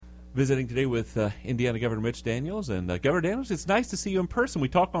Visiting today with Indiana Governor Mitch Daniels. And Governor Daniels, it's nice to see you in person. We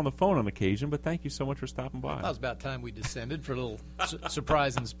talk on the phone on occasion, but thank you so much for stopping by. Well, it was about time we descended for a little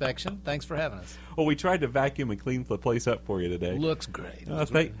surprise inspection. Thanks for having us. Well, we tried to vacuum and clean the place up for you today. Looks great.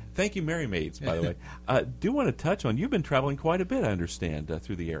 Thank you, Mary Maids, by the way. Do want to touch on, you've been traveling quite a bit, I understand,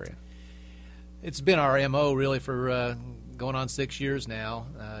 through the area. It's been our MO, really, for going on 6 years now.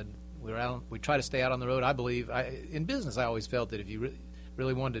 We try to stay out on the road. I believe, in business, I always felt that if you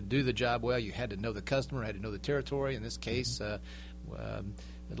really wanted to do the job well, you had to know the customer, had to know the territory. In this case, a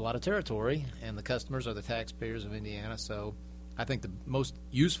lot of territory, and the customers are the taxpayers of Indiana. So I think the most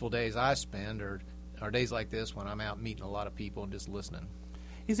useful days I spend are days like this when I'm out meeting a lot of people and just listening.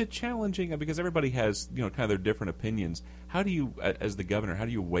 Is it challenging, because everybody has kind of their different opinions? How do you, as the governor, how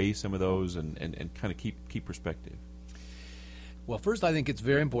do you weigh some of those and kind of keep perspective? Well, first, I think it's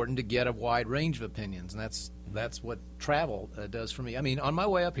very important to get a wide range of opinions, and that's what travel does for me. I mean, on my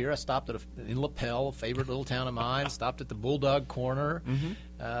way up here, I stopped in Lapel, a favorite little town of mine, stopped at the Bulldog Corner,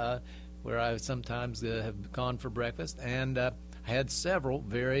 where I sometimes have gone for breakfast, and I had several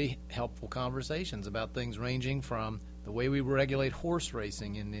very helpful conversations about things ranging from the way we regulate horse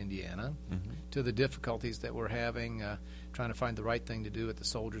racing in Indiana to the difficulties that we're having trying to find the right thing to do at the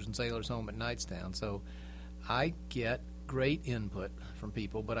Soldiers and Sailors Home at Knightstown. So I get great input from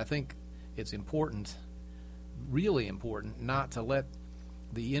people, but I think it's important, really important, not to let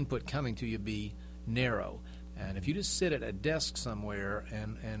the input coming to you be narrow. And if you just sit at a desk somewhere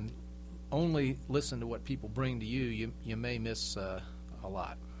and only listen to what people bring to you, you may miss a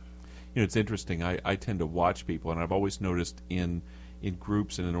lot. It's interesting. I tend to watch people, and I've always noticed in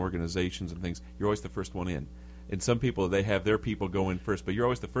groups and in organizations and things, you're always the first one in. And some people, they have their people go in first, but you're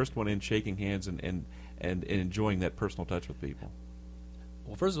always the first one in, shaking hands and enjoying that personal touch with people.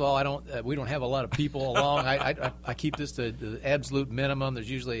 Well, first of all, we don't have a lot of people along. I keep this to the absolute minimum. There's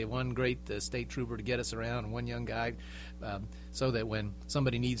usually one great state trooper to get us around and one young guy, so that when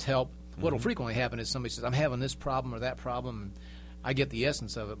somebody needs help, what will frequently happen is somebody says, I'm having this problem or that problem. I get the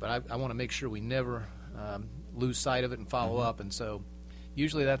essence of it, but I want to make sure we never lose sight of it and follow up. And so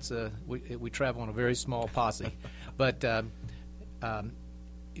usually that's we travel in a very small posse. But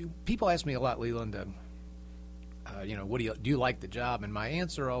people ask me a lot, Leland, what do you like the job? And my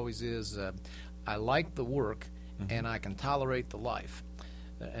answer always is, I like the work and I can tolerate the life.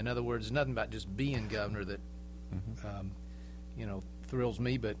 In other words, nothing about just being governor that thrills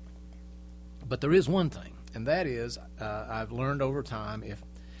me, but there is one thing, and that is I've learned over time,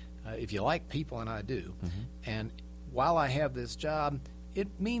 if you like people, and I do, and while I have this job, it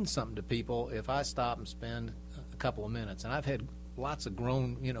means something to people if I stop and spend a couple of minutes. And I've had lots of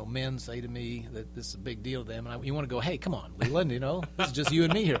grown, men say to me that this is a big deal to them, and you want to go, hey, come on, Leland, this is just you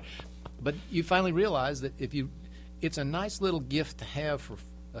and me here. But you finally realize that it's a nice little gift to have for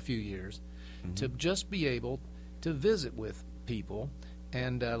a few years, to just be able to visit with people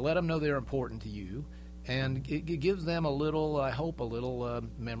and let them know they're important to you, and it gives them a little, I hope, a little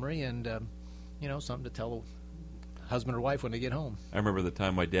memory and something to tell husband or wife when they get home. I remember the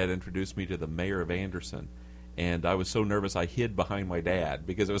time my dad introduced me to the mayor of Anderson, and I was so nervous I hid behind my dad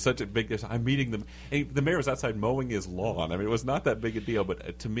because it was such a big. I'm meeting them. The mayor was outside mowing his lawn. I mean, it was not that big a deal,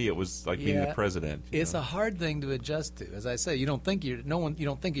 but to me, it was like being the president. It's a hard thing to adjust to. As I say, you don't think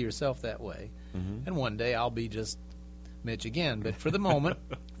of yourself that way, and one day I'll be just Mitch again. But for the moment,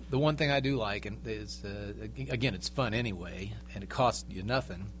 the one thing I do like is again, it's fun anyway, and it costs you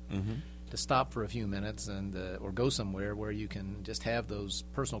nothing. To stop for a few minutes and or go somewhere where you can just have those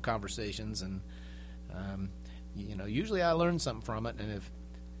personal conversations, and usually I learn something from it, and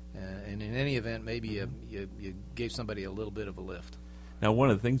and in any event, maybe you gave somebody a little bit of a lift. Now, one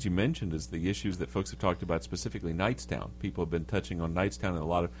of the things you mentioned is the issues that folks have talked about, specifically Knightstown. People have been touching on Knightstown,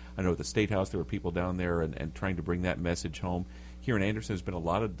 and I know at the State House there were people down there and trying to bring that message home. Here in Anderson, there's been a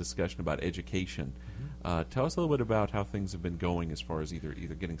lot of discussion about education. Tell us a little bit about how things have been going as far as either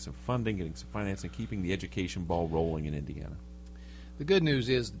getting some funding, getting some financing, keeping the education ball rolling in Indiana. The good news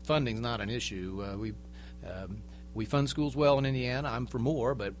is funding's not an issue. We fund schools well in Indiana. I'm for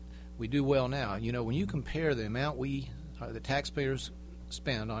more, but we do well now. When you compare the amount the taxpayers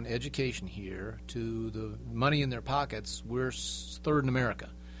spend on education here to the money in their pockets, we're third in America.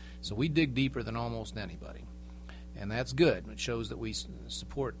 So we dig deeper than almost anybody. And that's good. It shows that we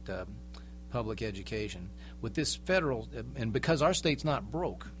support public education. With this federal, and because our state's not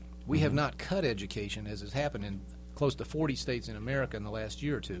broke, we have not cut education as has happened in close to 40 states in America in the last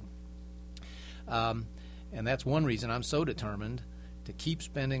year or two. And that's one reason I'm so determined to keep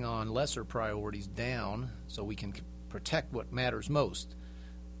spending on lesser priorities down so we can protect what matters most: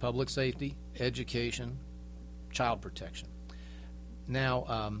 public safety, education, child protection.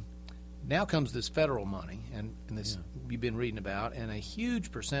 Now, Now comes this federal money, and this you've been reading about, and a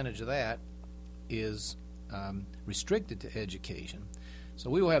huge percentage of that is restricted to education. So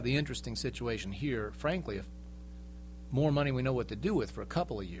we will have the interesting situation here, frankly, if more money we know what to do with for a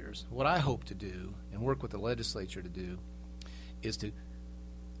couple of years. What I hope to do, and work with the legislature to do, is to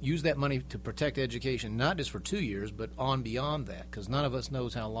use that money to protect education, not just for 2 years, but on beyond that, because none of us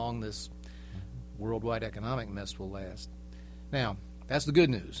knows how long this worldwide economic mess will last. Now, that's the good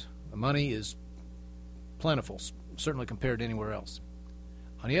news. The money is plentiful, certainly compared to anywhere else.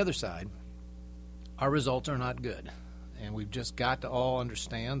 On the other side, our results are not good, and we've just got to all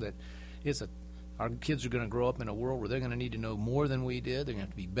understand that our kids are going to grow up in a world where they're going to need to know more than we did. They're going to have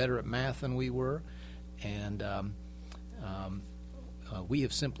to be better at math than we were, and we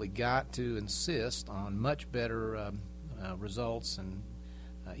have simply got to insist on much better results and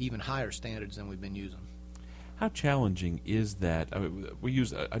even higher standards than we've been using. How challenging is that? I mean,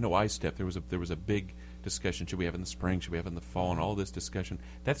 I know iStep. There was a big discussion. Should we have it in the spring? Should we have it in the fall? And all this discussion.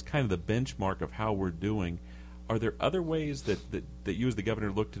 That's kind of the benchmark of how we're doing. Are there other ways that you as the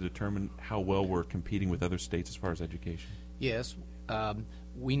governor look to determine how well we're competing with other states as far as education? Yes.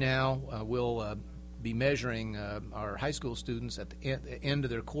 We now will be measuring our high school students at the end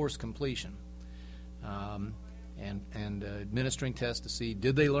of their course completion and administering tests to see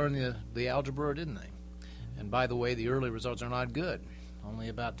did they learn the algebra or didn't they. And by the way, the early results are not good. Only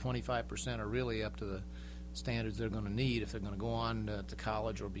about 25% are really up to the standards they're going to need if they're going to go on to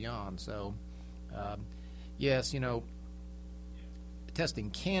college or beyond. So, yes, testing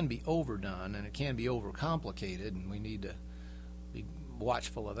can be overdone and it can be overcomplicated, and we need to be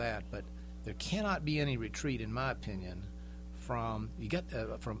watchful of that. But there cannot be any retreat, in my opinion, from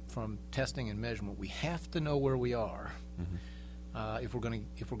testing and measurement. We have to know where we are. Mm-hmm. If we're going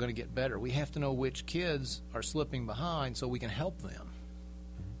to get better, we have to know which kids are slipping behind so we can help them.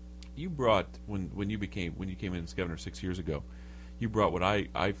 You brought when you came in as governor 6 years ago, you brought what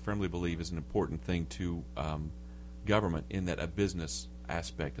I firmly believe is an important thing to government, in that a business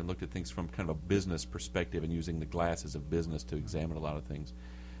aspect, and looked at things from kind of a business perspective and using the glasses of business to examine a lot of things.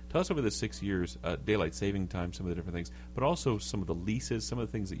 Tell us over the 6 years, daylight saving time, some of the different things, but also some of the leases, some of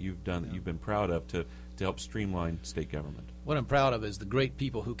the things that you've done that you've been proud of to help streamline state government. What I'm proud of is the great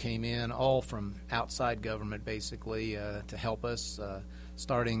people who came in, all from outside government basically, to help us,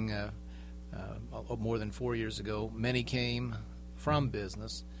 starting more than 4 years ago. Many came from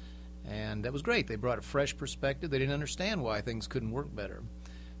business, and that was great. They brought a fresh perspective. They didn't understand why things couldn't work better.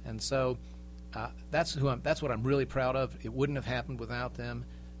 And so that's what I'm really proud of. It wouldn't have happened without them.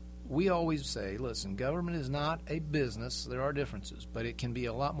 We always say, listen, government is not a business. There are differences, but it can be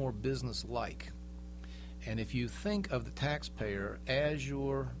a lot more business-like. And if you think of the taxpayer as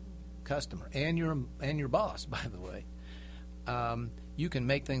your customer and your boss, by the way, you can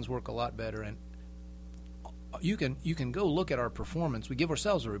make things work a lot better. And you can go look at our performance. We give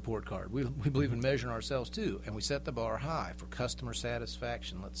ourselves a report card. We believe in measuring ourselves too, and we set the bar high for customer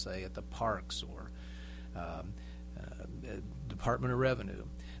satisfaction. Let's say at the parks or Department of Revenue.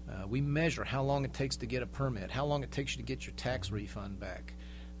 We measure how long it takes to get a permit, how long it takes you to get your tax refund back.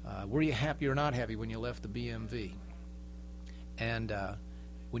 Were you happy or not happy when you left the BMV? And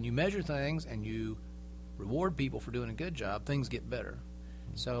when you measure things and you reward people for doing a good job, things get better.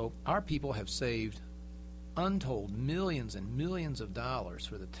 So our people have saved untold millions and millions of dollars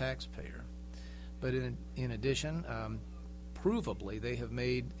for the taxpayer. But in addition, provably, they have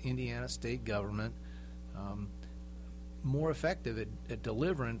made Indiana state government more effective at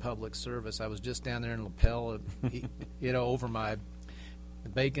delivering public service. I was just down there in Lapel, over my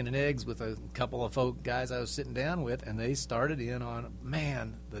bacon and eggs with a couple of guys I was sitting down with, and they started in on,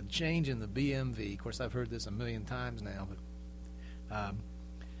 man, the change in the BMV. Of course, I've heard this a million times now, but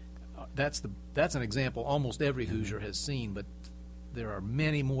that's an example almost every Hoosier has seen, but there are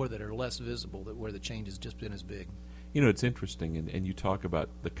many more that are less visible where the change has just been as big. It's interesting, and you talk about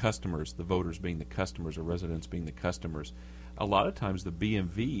the customers, the voters being the customers, or residents being the customers. A lot of times the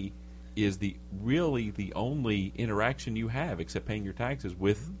BMV is really the only interaction you have, except paying your taxes,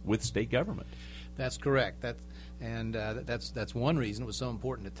 with state government. That's correct. That's one reason it was so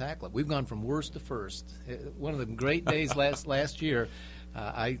important to tackle it. We've gone from worst to first. One of the great days last year,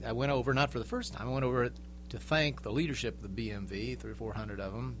 I went over, not for the first time, I went over to thank the leadership of the BMV, 300 or 400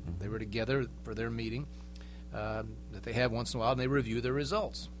 of them. Mm-hmm. They were together for their meeting that they have once in a while, and they review their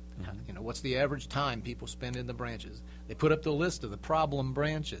results. Mm-hmm. What's the average time people spend in the branches? They put up the list of the problem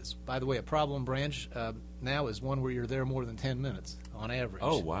branches. By the way, a problem branch now is one where you're there more than 10 minutes on average.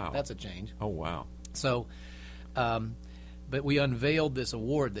 Oh, wow. That's a change. Oh, wow. So, but we unveiled this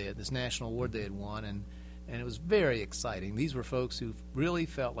award this national award they had won, And it was very exciting. These were folks who really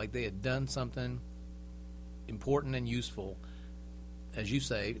felt like they had done something important and useful, as you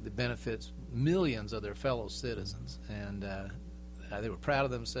say, that benefits millions of their fellow citizens. And they were proud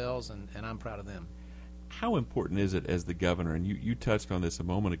of themselves, and I'm proud of them. How important is it as the governor, and you touched on this a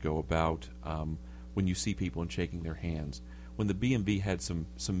moment ago about when you see people and shaking their hands, when the B&B had some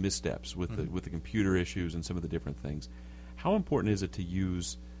missteps with the computer issues and some of the different things, how important is it to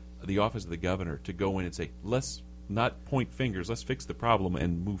use the office of the governor to go in and say, let's not point fingers, let's fix the problem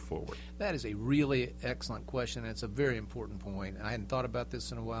and move forward? That is a really excellent question, and it's a very important point. I hadn't thought about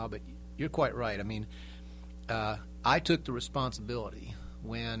this in a while, but you're quite right. I mean, I took the responsibility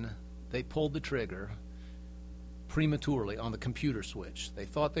when they pulled the trigger prematurely on the computer switch. They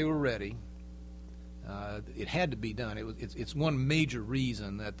thought they were ready. It had to be done. It's one major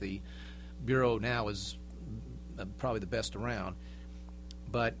reason that the Bureau now is probably the best around.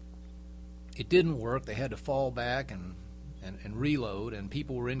 But it didn't work. They had to fall back and reload, and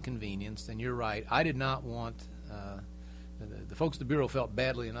people were inconvenienced. And you're right. I did not want the folks at the Bureau felt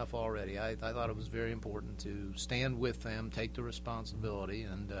badly enough already. I thought it was very important to stand with them, take the responsibility,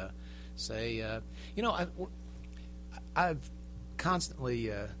 and say, I've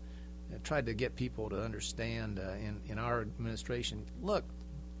constantly tried to get people to understand in our administration, look,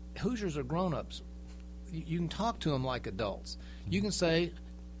 Hoosiers are grown-ups. You can talk to them like adults. You can say,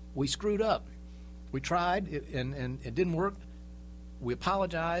 we screwed up. We tried, and it didn't work. We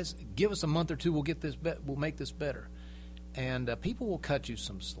apologize. Give us a month or two. We'll get this. We'll make this better. And people will cut you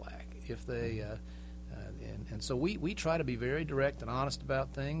some slack if they. And so we try to be very direct and honest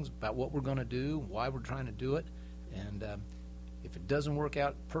about things, about what we're going to do, why we're trying to do it, and if it doesn't work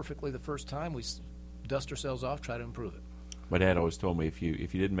out perfectly the first time, we dust ourselves off, try to improve it. My dad always told me if you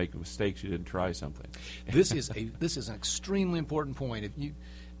didn't make mistakes, you didn't try something. This is an extremely important point. If you,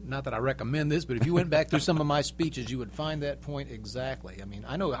 not that I recommend this, but if you went back through some of my speeches, you would find that point exactly. I mean,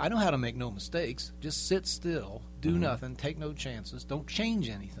 I know how to make no mistakes. Just sit still, do nothing, take no chances, don't change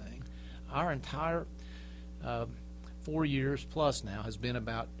anything. Our entire 4 years plus now has been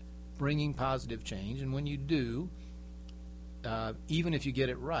about bringing positive change, and when you do, even if you get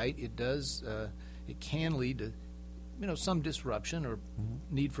it right, it can lead to some disruption or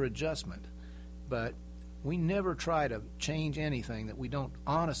need for adjustment. But we never try to change anything that we don't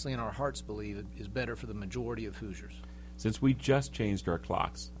honestly in our hearts believe is better for the majority of Hoosiers. Since we just changed our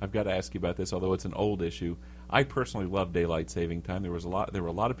clocks, I've got to ask you about this, although it's an old issue. I personally love daylight saving time. There were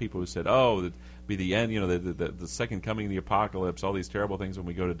a lot of people who said, "Oh, it'd be the end, the second coming of the apocalypse, all these terrible things when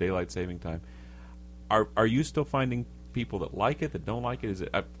we go to daylight saving time." Are you still finding people that like it, that don't like it? Is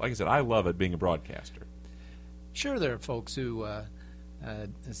it, like I said, I love it being a broadcaster. Sure, there are folks who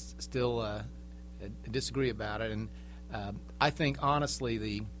still disagree about it, and I think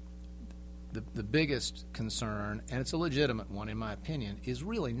honestly the biggest concern, and it's a legitimate one in my opinion, is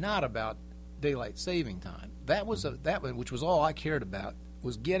really not about daylight saving time. That which was all I cared about,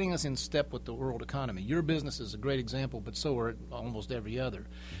 was getting us in step with the world economy. Your business is a great example, but so are almost every other,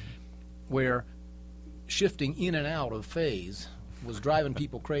 where shifting in and out of phase was driving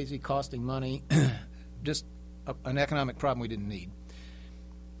people crazy, costing money, just an economic problem we didn't need.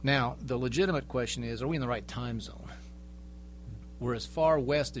 Now, the legitimate question is, are we in the right time zone? We're as far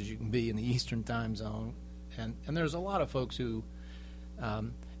west as you can be in the Eastern time zone, and there's a lot of folks who,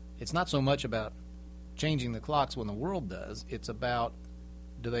 it's not so much about changing the clocks when the world does, it's about,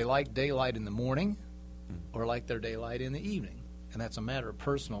 do they like daylight in the morning or like their daylight in the evening? And that's a matter of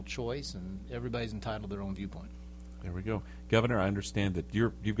personal choice, and everybody's entitled to their own viewpoint. There we go. Governor, I understand that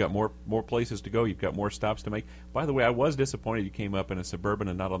you've got more places to go. You've got more stops to make. By the way, I was disappointed you came up in a Suburban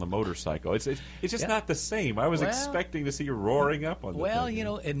and not on the motorcycle. It's just not the same. I was expecting to see you roaring up on the thing.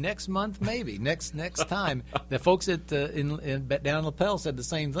 And next month maybe, next time. The folks at down in Lapel said the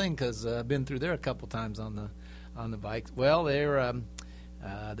same thing, because I've been through there a couple times on the bikes. Well,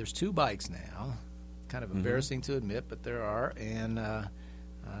 there's 2 bikes now. Kind of embarrassing to admit, but there are, and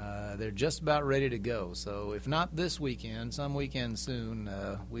they're just about ready to go. So if not this weekend, some weekend soon,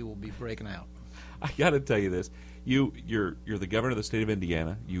 we will be breaking out. I got to tell you this: you're the governor of the state of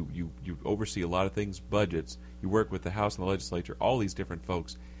Indiana. You oversee a lot of things, budgets. You work with the House and the legislature, all these different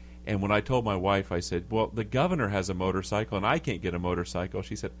folks. And when I told my wife, I said, "Well, the governor has a motorcycle, and I can't get a motorcycle."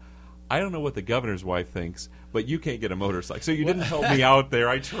 She said, "I don't know what the governor's wife thinks, but you can't get a motorcycle." So you didn't help me out there.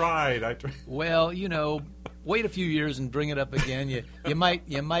 I tried. Well, wait a few years and bring it up again. You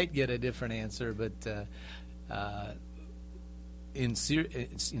might get a different answer, but in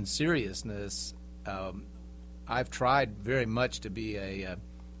seriousness, I've tried very much to be a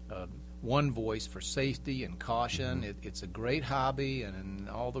one voice for safety and caution. It's a great hobby and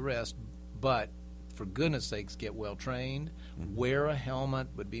all the rest, but for goodness sakes, get well trained. Wear a helmet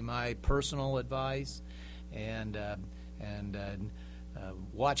would be my personal advice, and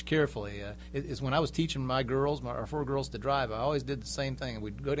watch carefully. It's when I was teaching my girls, our 4 girls, to drive, I always did the same thing. And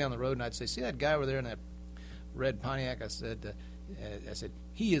we'd go down the road, and I'd say, "See that guy over there in that red Pontiac?" I said,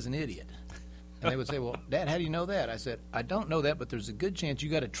 "He is an idiot." And they would say, "Well, Dad, how do you know that?" I said, "I don't know that, but there's a good chance you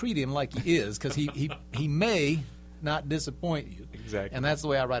got to treat him like he is, because he may not disappoint you." Exactly. And that's the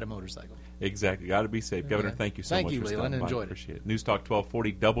way I ride a motorcycle. Exactly. Got to be safe. Governor, thank you so much for Thank you, Leland. stopping by. Enjoyed it. Appreciate it. News Talk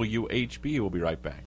 1240 WHBU. We'll be right back.